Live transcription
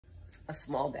a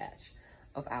small batch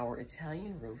of our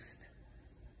Italian roast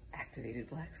activated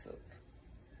black soap.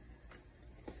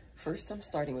 First, I'm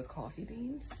starting with coffee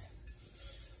beans,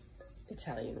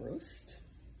 Italian roast.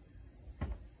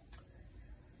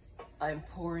 I'm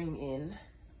pouring in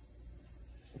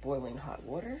boiling hot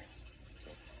water.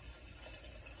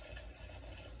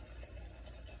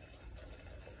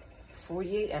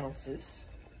 .48 ounces.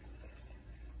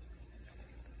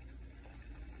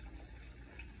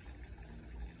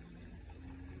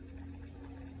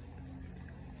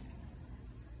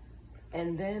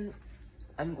 And then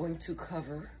I'm going to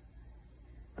cover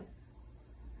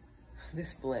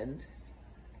this blend,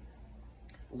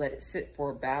 let it sit for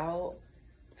about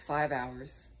 5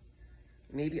 hours,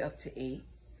 maybe up to 8,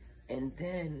 and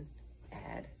then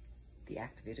add the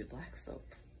activated black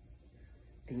soap.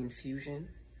 The infusion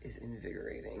is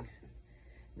invigorating.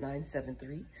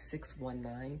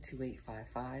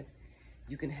 973-619-2855.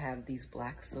 You can have these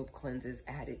black soap cleanses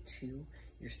added to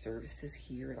your services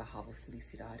here at Ahava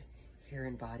Felicidad Hair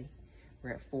and Body.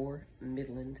 We're at 4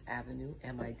 Midland Avenue,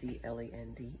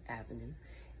 Midland Avenue,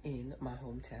 in my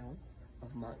hometown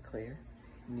of Montclair,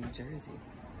 New Jersey.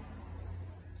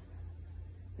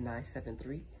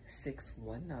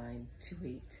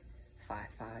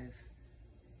 973-619-2855.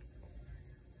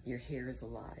 Your hair is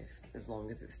alive as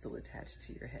long as it's still attached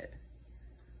to your head.